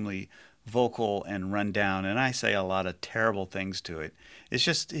extremely vocal and run down, and I say a lot of terrible things to it. It's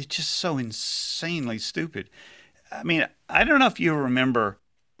just so insanely stupid. I mean, I don't know if you remember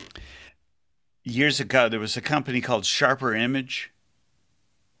years ago there was a company called Sharper Image.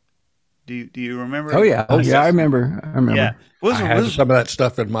 Do you remember? Oh yeah, I remember. Yeah, I have some of that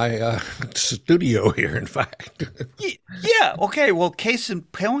stuff in my studio here. In fact. Yeah. Okay. Well, case in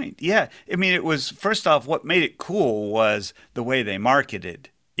point. Yeah. I mean, it was, first off, what made it cool was the way they marketed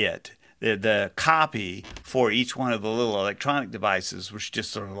it. The copy for each one of the little electronic devices was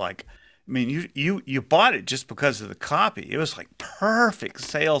just sort of like, I mean, you bought it just because of the copy. It was like perfect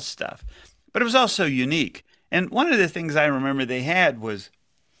sales stuff, but it was also unique. And one of the things I remember they had was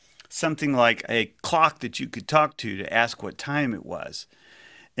something like a clock that you could talk to ask what time it was.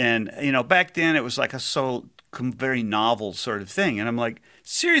 And back then it was like a very novel sort of thing. And I'm like,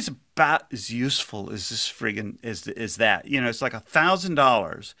 Siri's about as useful as this friggin' as that. It's like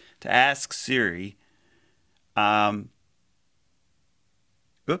 $1,000 to ask Siri.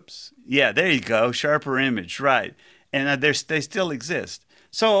 Oops. Yeah, there you go. Sharper image, right? And they still exist.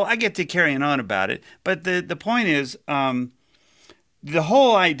 So I get to carrying on about it. But the point is, the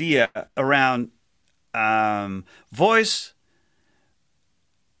whole idea around voice.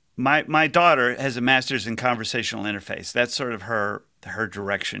 My daughter has a master's in conversational interface. That's sort of her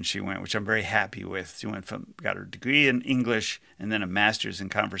direction she went, which I'm very happy with. She got her degree in English and then a master's in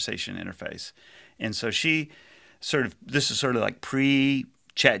conversation interface. And so this is sort of like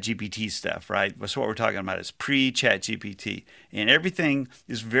pre-Chat GPT stuff, right? That's what we're talking about is pre-Chat GPT. And everything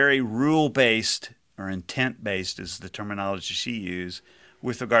is very rule-based or intent-based is the terminology she used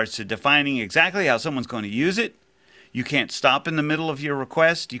with regards to defining exactly how someone's going to use it. You can't stop in the middle of your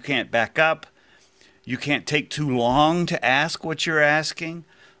request. You can't back up. You can't take too long to ask what you're asking,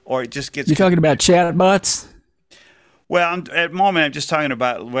 or it just gets... You're talking about chatbots? Well, at the moment, I'm just talking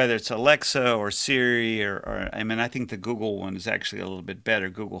about whether it's Alexa or Siri or I think the Google one is actually a little bit better,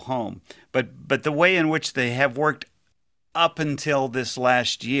 Google Home. But the way in which they have worked up until this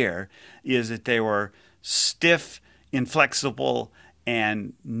last year is that they were stiff, inflexible,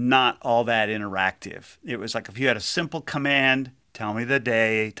 and not all that interactive. It was like if you had a simple command, tell me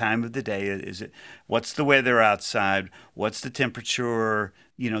the time of the day, what's the weather outside, what's the temperature,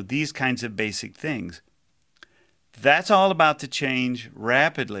 these kinds of basic things. That's all about to change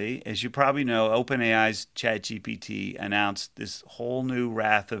rapidly. As you probably know, OpenAI's ChatGPT announced this whole new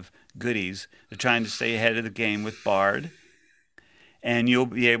raft of goodies. They're trying to stay ahead of the game with Bard. And you'll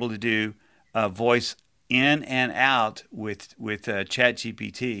be able to do voice in and out with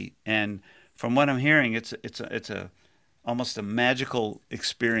ChatGPT, and from what I'm hearing, it's a almost a magical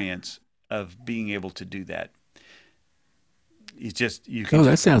experience of being able to do that. You can. Oh,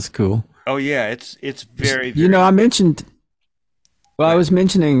 that sounds cool. Oh yeah, it's very. I mentioned. Well, I was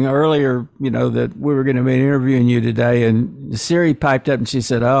mentioning earlier, that we were going to be interviewing you today, and Siri piped up and she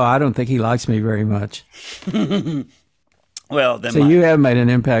said, "Oh, I don't think he likes me very much." Well, then so you have made an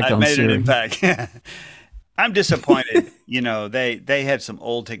impact on Siri. I made an impact. I'm disappointed. They had some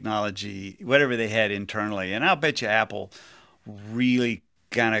old technology, whatever they had internally, and I'll bet you Apple really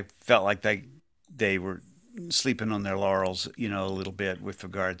kind of felt like they were sleeping on their laurels, a little bit with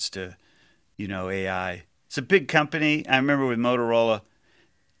regards to, AI. It's a big company. I remember with Motorola,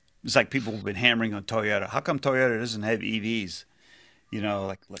 it's like people have been hammering on Toyota. How come Toyota doesn't have EVs?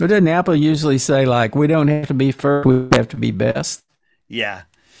 But doesn't Apple usually say we don't have to be first, we have to be best? Yeah.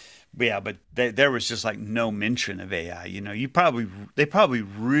 Yeah, but there was just no mention of AI. They probably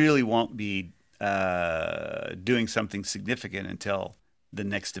really won't be doing something significant until the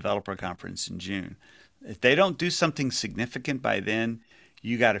next developer conference in June. If they don't do something significant by then,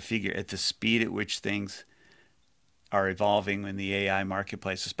 you got to figure at the speed at which things are evolving in the AI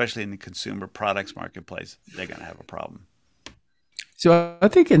marketplace, especially in the consumer products marketplace, they're going to have a problem. So I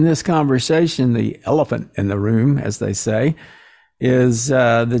think in this conversation, the elephant in the room, as they say, is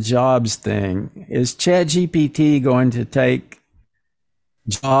the jobs thing. Is ChatGPT going to take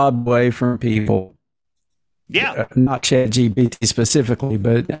job away from people? Yeah. Not ChatGPT specifically,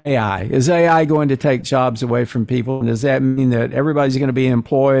 but AI. Is AI going to take jobs away from people? And does that mean that everybody's going to be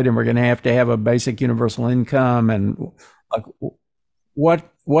employed and we're going to have a basic universal income? And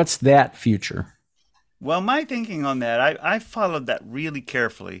what's that future? Well, my thinking on that, I followed that really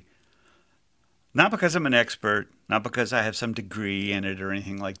carefully. Not because I'm an expert, not because I have some degree in it or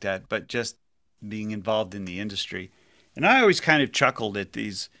anything like that, but just being involved in the industry. And I always kind of chuckled at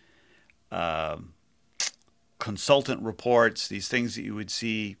these consultant reports, these things that you would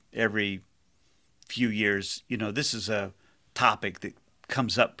see every few years. This is a topic that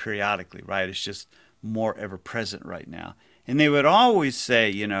comes up periodically, right? It's just more ever present right now. And they would always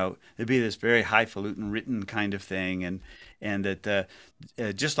say, there'd be this very highfalutin written kind of thing, and that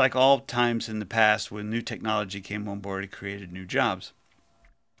just like all times in the past when new technology came on board, it created new jobs.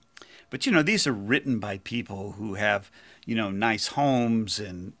 But, these are written by people who have, nice homes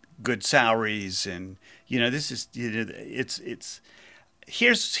and good salaries. And, this is,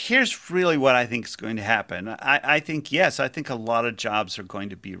 here's really what I think is going to happen. I think, yes, I think a lot of jobs are going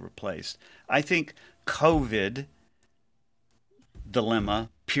to be replaced. I think COVID dilemma,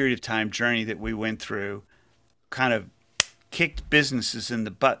 period of time journey that we went through kind of kicked businesses in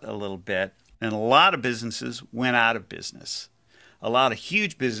the butt a little bit, and a lot of businesses went out of business. A lot of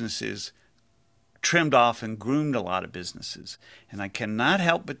huge businesses trimmed off and groomed a lot of businesses. And I cannot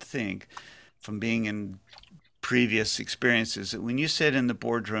help but think, from being in previous experiences, that when you sit in the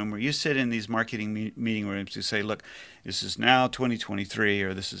boardroom or you sit in these marketing meeting rooms, you say, look, this is now 2023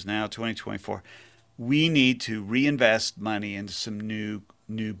 or this is now 2024. We need to reinvest money into some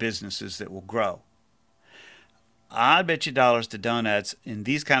new businesses that will grow. I bet you dollars to donuts in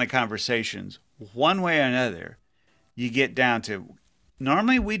these kind of conversations, one way or another, you get down to,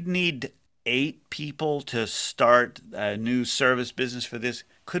 normally we'd need 8 people to start a new service business for this.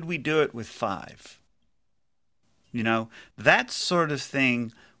 Could we do it with 5? You know, that sort of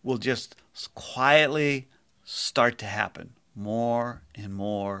thing will just quietly start to happen more and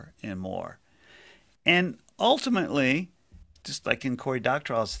more and more. And ultimately, just like in Cory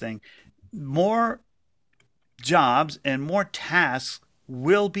Doctorow's thing, more jobs and more tasks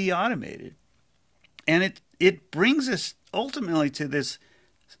will be automated. And it brings us ultimately to this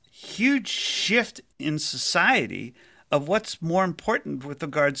huge shift in society of what's more important with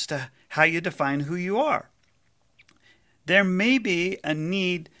regards to how you define who you are. There may be a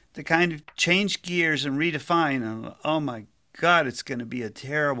need to kind of change gears and redefine, and oh my God, it's going to be a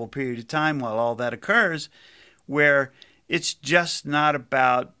terrible period of time while all that occurs, where it's just not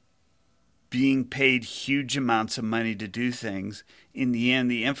about being paid huge amounts of money to do things. In the end,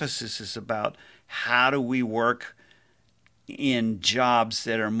 the emphasis is about how do we work in jobs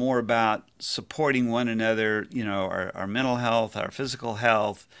that are more about supporting one another, you know, our mental health, our physical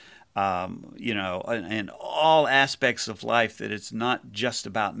health, you know, and all aspects of life, that it's not just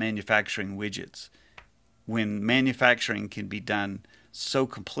about manufacturing widgets. When manufacturing can be done so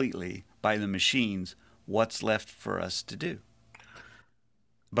completely by the machines, what's left for us to do?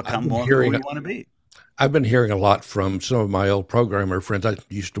 Become more who we want to be. I've been hearing a lot from some of my old programmer friends. I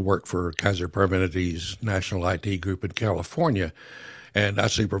used to work for Kaiser Permanente's National IT Group in California, and I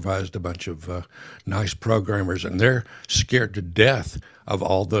supervised a bunch of nice programmers, and they're scared to death of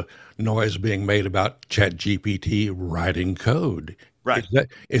all the noise being made about ChatGPT writing code. Right.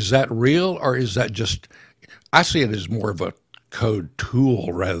 Is that real, or is that just, I see it as more of a code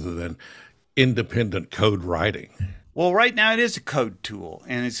tool rather than independent code writing. Well, right now it is a code tool,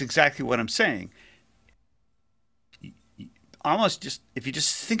 and it's exactly what I'm saying. Almost just, if you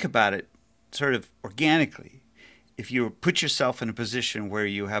just think about it sort of organically, if you put yourself in a position where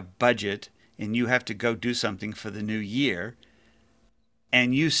you have budget and you have to go do something for the new year,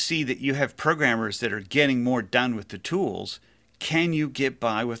 and you see that you have programmers that are getting more done with the tools, can you get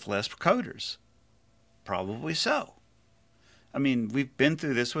by with less coders? Probably so. I mean, we've been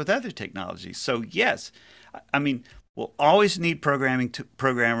through this with other technologies. So yes, I mean, we'll always need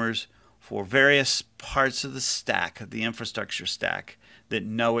programmers for various parts of the stack, of the infrastructure stack, that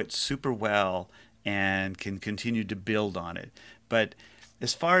know it super well and can continue to build on it. But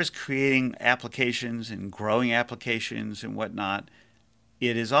as far as creating applications and growing applications and whatnot,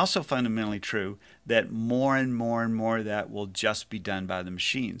 it is also fundamentally true that more and more and more of that will just be done by the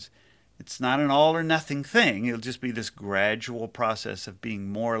machines. It's not an all or nothing thing. It'll just be this gradual process of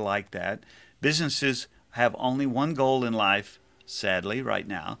being more like that. Businesses have only one goal in life, sadly, right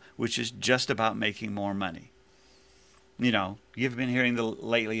now, which is just about making more money. You know, you've been hearing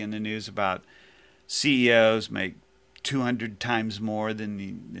lately in the news about CEOs make 200 times more than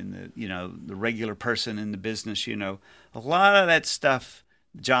the regular person in the business. You know, a lot of that stuff,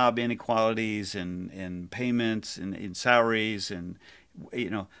 job inequalities and payments and salaries, and you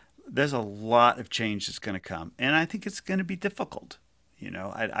know, there's a lot of change that's going to come, and I think it's going to be difficult. You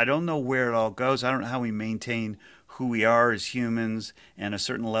know, I don't know where it all goes. I don't know how we maintain who we are as humans and a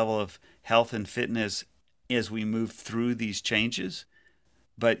certain level of health and fitness as we move through these changes.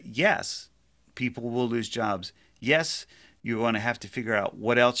 But yes, people will lose jobs. Yes, you're going to have to figure out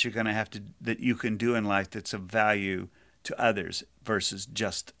what else you're going to have to, that you can do in life that's of value to others versus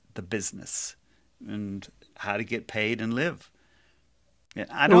just the business, and how to get paid and live.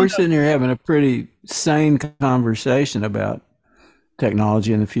 We're sitting here having a pretty sane conversation about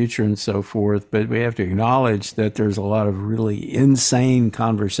technology in the future and so forth, but we have to acknowledge that there's a lot of really insane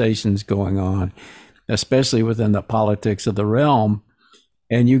conversations going on, especially within the politics of the realm.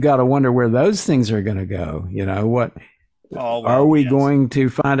 And you got to wonder where those things are going to go. You know, what are we going to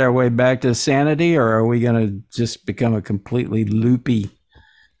find our way back to sanity, or are we going to just become a completely loopy?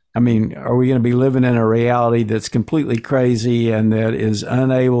 I mean, are we going to be living in a reality that's completely crazy and that is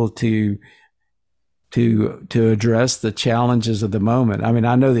unable to address the challenges of the moment? I mean,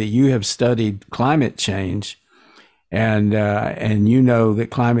 I know that you have studied climate change, and you know that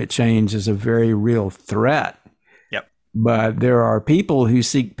climate change is a very real threat. Yep. But there are people who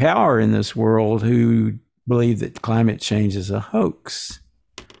seek power in this world who believe that climate change is a hoax.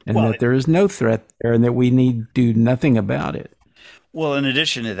 and Well, that there is no threat there and that we need do nothing about it. well, in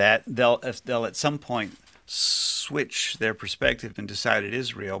addition to that, they'll at some point switch their perspective and decide it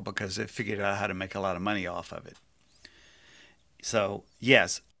is real because they figured out how to make a lot of money off of it. So,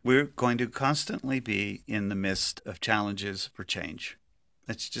 yes, we're going to constantly be in the midst of challenges for change.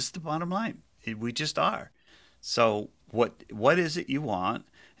 That's just the bottom line. We just are. So, what is it you want,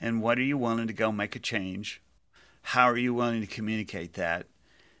 and what are you willing to go make a change? How are you willing to communicate that?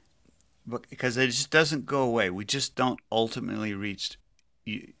 Because it just doesn't go away. We just don't ultimately reach,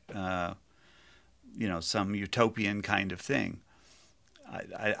 uh, some utopian kind of thing.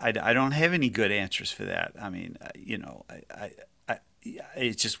 I don't have any good answers for that. I mean, I,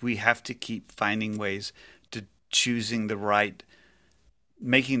 it's just we have to keep finding ways to choosing the right,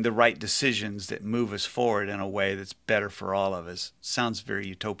 making the right decisions that move us forward in a way that's better for all of us. Sounds very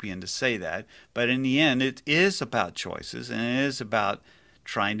utopian to say that, but in the end, it is about choices and it is about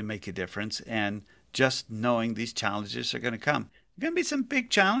trying to make a difference and just knowing these challenges are going to come. There are going to be some big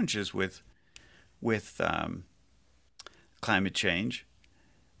challenges with climate change.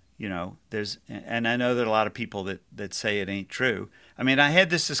 And I know there are a lot of people that say it ain't true. I mean, I had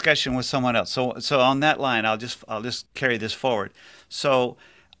this discussion with someone else. So on that line, I'll just carry this forward. So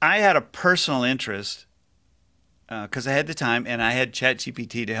I had a personal interest because I had the time and I had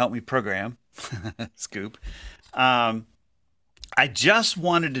ChatGPT to help me program. Scoop. I just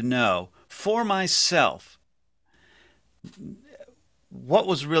wanted to know for myself what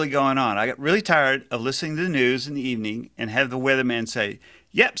was really going on. I got really tired of listening to the news in the evening and have the weatherman say,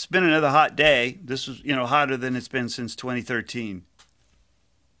 "Yep, it's been another hot day. This was, hotter than it's been since 2013."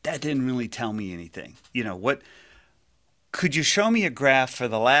 That didn't really tell me anything. What could you show me a graph for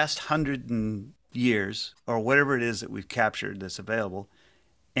the last 100 years or whatever it is that we've captured that's available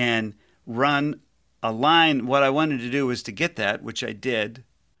and run a line? What I wanted to do was to get that, which I did.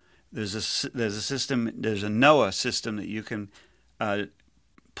 There's a system, there's a NOAA system that you can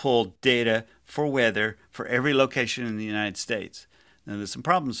pull data for weather for every location in the United States. Now, there's some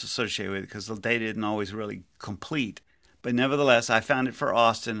problems associated with it because the data isn't always really complete. But nevertheless, I found it for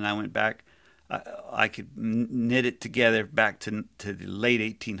Austin, and I went back. I could knit it together back to the late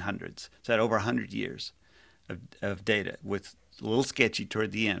 1800s. So I had over 100 years of data, with a little sketchy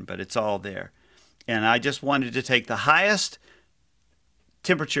toward the end, but it's all there. And I just wanted to take the highest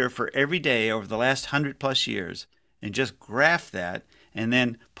temperature for every day over the last 100+ years and just graph that and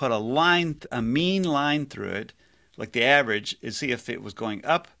then put a mean line through it, like the average, and see if it was going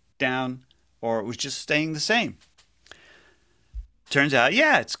up, down, or it was just staying the same. Turns out,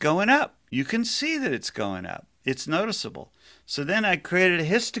 yeah, it's going up. You can see that it's going up. It's noticeable. So then I created a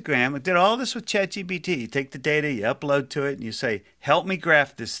histogram. I did all this with ChatGPT. You take the data, you upload to it, and you say, help me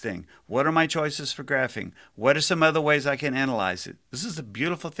graph this thing. What are my choices for graphing? What are some other ways I can analyze it? This is the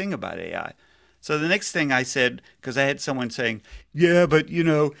beautiful thing about AI. So the next thing I said, because I had someone saying, yeah, but, in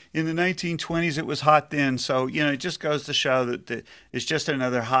the 1920s it was hot then. So, it just goes to show that it's just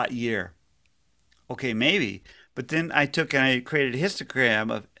another hot year. Okay, maybe. But then I took and I created a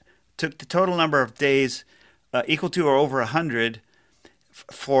histogram took the total number of days equal to or over 100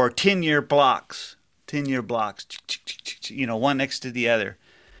 for 10-year blocks. 10-year blocks, one next to the other.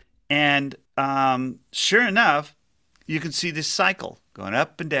 And sure enough, you can see this cycle going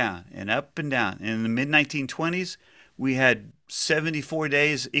up and down and up and down. And in the mid-1920s, we had 74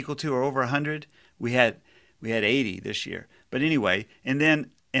 days equal to or over 100. We had 80 this year. But anyway, and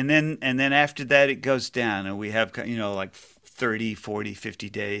then after that it goes down, and we have like 30, 40, 50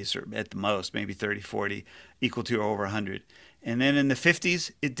 days, or at the most maybe 30, 40 equal to or over 100. And then in the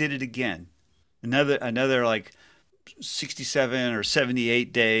 50s it did it again. Another like 67 or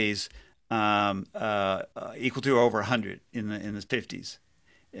 78 days equal to or over 100 in the 50s.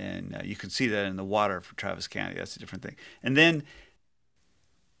 And you can see that in the water for Travis County. That's a different thing. And then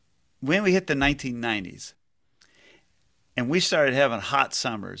when we hit the 1990s, and we started having hot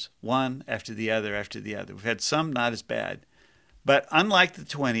summers, one after the other after the other. We've had some not as bad. But unlike the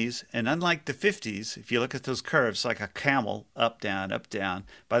 20s and unlike the 50s, if you look at those curves, like a camel, up, down,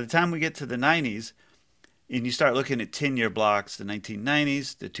 by the time we get to the 90s, and you start looking at 10-year blocks, the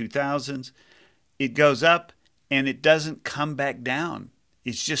 1990s, the 2000s, it goes up and it doesn't come back down.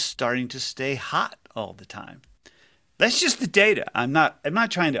 It's just starting to stay hot all the time. That's just the data. I'm not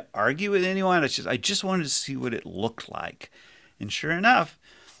trying to argue with anyone. I just wanted to see what it looked like. And sure enough,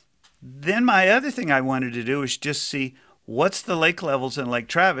 then my other thing I wanted to do was just see what's the lake levels in Lake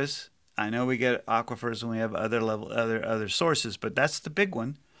Travis. I know we get aquifers and we have other sources, but that's the big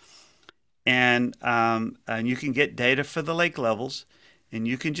one. And you can get data for the lake levels. And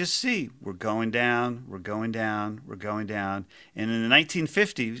you can just see we're going down, we're going down, we're going down. And in the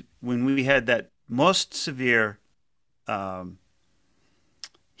 1950s, when we had that most severe um,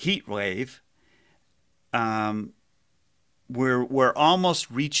 heat wave, um, we're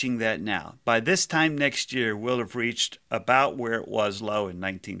almost reaching that now. By this time next year, we'll have reached about where it was low in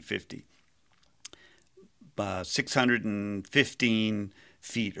 1950, 615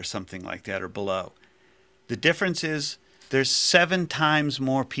 feet or something like that, or below. The difference is there's 7 times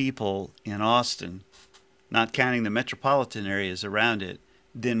more people in Austin, not counting the metropolitan areas around it,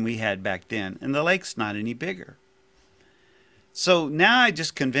 than we had back then, and the lake's not any bigger. So now I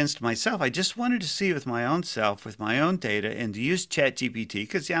just convinced myself. I just wanted to see with my own self, with my own data, and to use ChatGPT,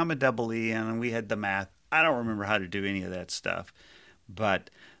 because yeah, I'm a double E and we had the math. I don't remember how to do any of that stuff. But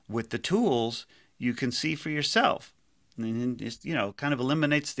with the tools, you can see for yourself. And it, kind of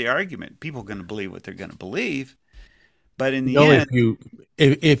eliminates the argument. People are going to believe what they're going to believe. But in the end,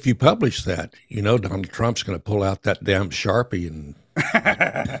 if you publish that, Donald Trump's going to pull out that damn Sharpie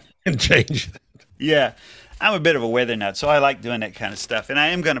and change it. Yeah. I'm a bit of a weather nut, so I like doing that kind of stuff. And I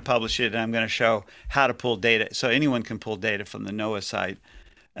am going to publish it, and I'm going to show how to pull data. So anyone can pull data from the NOAA site.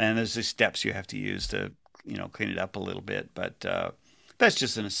 And there's the steps you have to use to, clean it up a little bit. But that's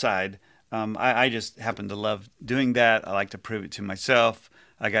just an aside. I just happen to love doing that. I like to prove it to myself.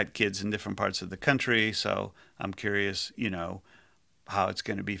 I got kids in different parts of the country, so I'm curious, how it's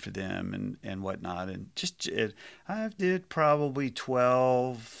going to be for them and whatnot. And I did probably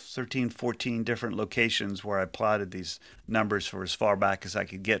 12, 13, 14 different locations where I plotted these numbers for as far back as I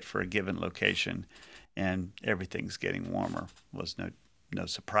could get for a given location. And everything's getting warmer. It was no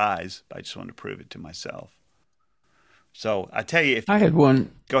surprise. I just wanted to prove it to myself. So I tell you, if I had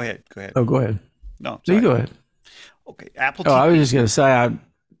one. Go ahead. Oh, go ahead. No, you go ahead. Okay, Apple TV. Oh, I was just going to say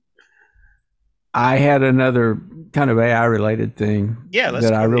I had another kind of AI related thing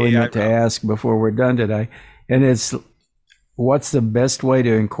that I really meant to ask before we're done today. And it's, what's the best way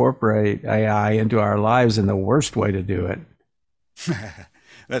to incorporate AI into our lives and the worst way to do it?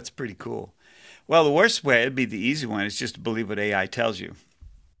 That's pretty cool. Well, the worst way, it'd be the easy one, is just to believe what AI tells you.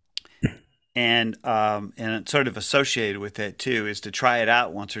 And it's sort of associated with that too, is to try it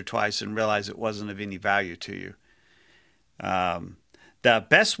out once or twice and realize it wasn't of any value to you. The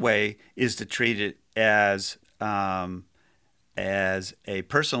best way is to treat it as a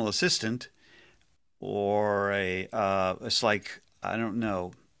personal assistant, or it's like, I don't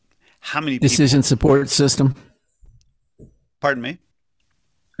know how many decision support system. Pardon me?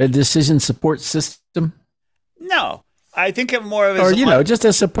 A decision support system? No, I think of more of it as just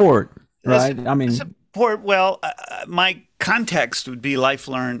a support, right? I mean, support. Well, my context would be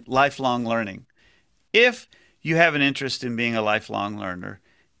lifelong learning. If you have an interest in being a lifelong learner,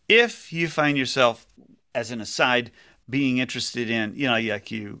 if you find yourself, as an aside, being interested in, like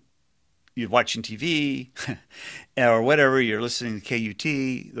you're watching TV or whatever, you're listening to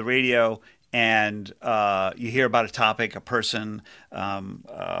KUT, the radio, and you hear about a topic, a person,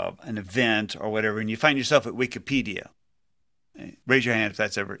 an event, or whatever, and you find yourself at Wikipedia. Raise your hand if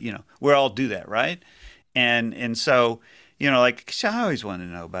that's ever, we all do that, right? And so, like, I always want to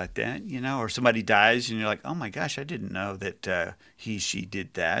know about that, or somebody dies and you're like, oh my gosh, I didn't know that she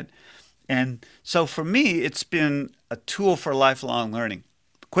did that. And so for me, it's been a tool for lifelong learning.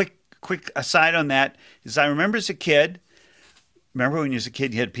 Quick aside on that is, I remember as a kid, when you was a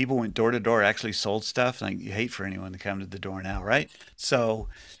kid, you had people went door to door, actually sold stuff. Like, you hate for anyone to come to the door now, right? So,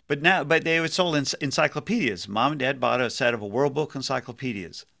 but they would sold encyclopedias. Mom and Dad bought a set of World Book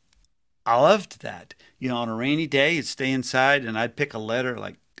encyclopedias. I loved that. On a rainy day, you'd stay inside, and I'd pick a letter.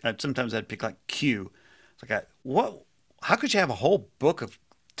 Like, sometimes I'd pick like Q. It's like, what? How could you have a whole book of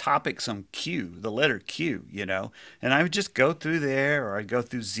topics on Q, the letter Q? And I would just go through there, or I'd go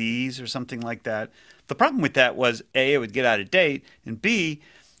through Z's or something like that. The problem with that was, A, it would get out of date, and B,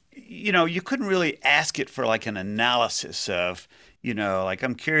 you couldn't really ask it for like an analysis of, like,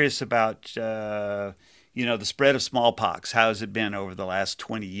 I'm curious about, the spread of smallpox. How has it been over the last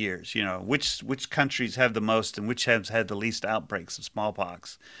 20 years? Which countries have the most and which have had the least outbreaks of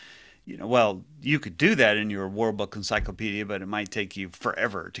smallpox? Well, you could do that in your World Book encyclopedia, but it might take you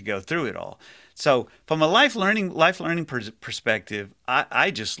forever to go through it all. So from a life learning perspective,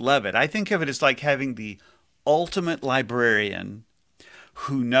 I just love it. I think of it as like having the ultimate librarian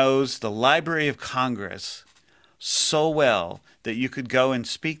who knows the Library of Congress so well that you could go and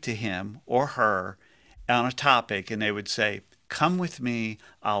speak to him or her on a topic, and they would say, come with me,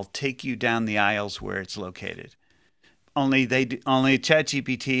 I'll take you down the aisles where it's located. Only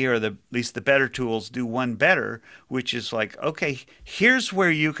ChatGPT, or at least the better tools, do one better, which is like, okay, here's where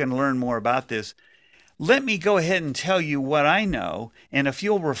you can learn more about this. let me go ahead and tell you what I know, and if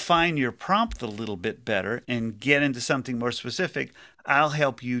you'll refine your prompt a little bit better and get into something more specific, I'll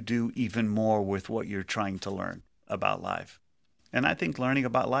help you do even more with what you're trying to learn about life. And I think learning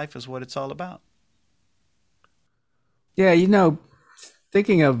about life is what it's all about. Yeah,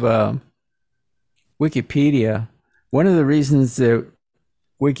 thinking of Wikipedia, one of the reasons that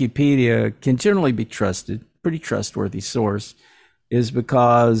Wikipedia can generally be trusted, pretty trustworthy source, is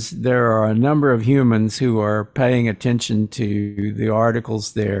because there are a number of humans who are paying attention to the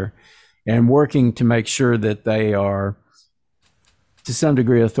articles there and working to make sure that they are to some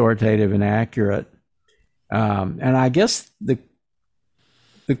degree authoritative and accurate. And I guess the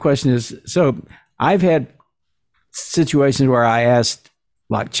question is, so I've had situations where I asked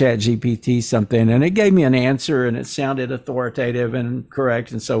like ChatGPT something and it gave me an answer and it sounded authoritative and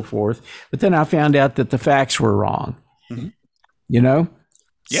correct and so forth. But then I found out that the facts were wrong. Mm-hmm. Yep.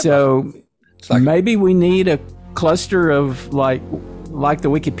 So maybe we need a cluster of like the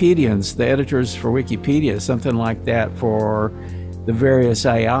Wikipedians, the editors for Wikipedia, something like that for the various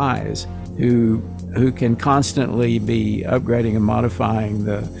AIs who can constantly be upgrading and modifying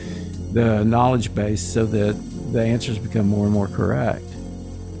the knowledge base so that the answers become more and more correct.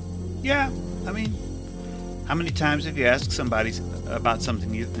 Yeah, I mean, how many times have you asked somebody about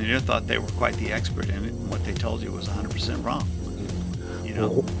something you thought they were quite the expert in it, and what they told you was 100% wrong?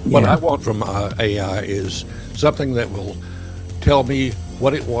 What I want from AI is something that will tell me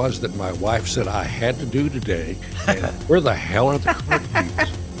what it was that my wife said I had to do today, and where the hell are the cookies?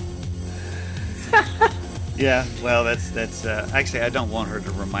 Yeah, well, that's actually, I don't want her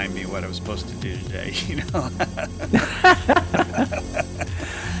to remind me what I was supposed to do today.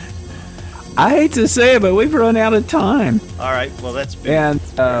 I hate to say it, but we've run out of time. All right, well, that's big. And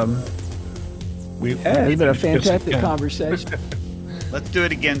it's been a fantastic conversation. Let's do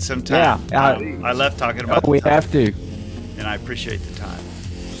it again sometime. Yeah, I love talking about. We have to, and I appreciate the time.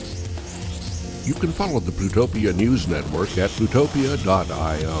 You can follow the Plutopia News Network at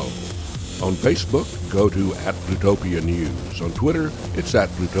plutopia.io. On Facebook, go to @Plutopia News. On Twitter, it's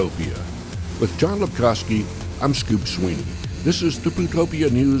 @Plutopia. With John Lepkowski, I'm Scoop Sweeney. This is the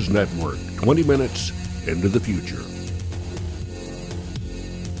Plutopia News Network, 20 minutes into the future.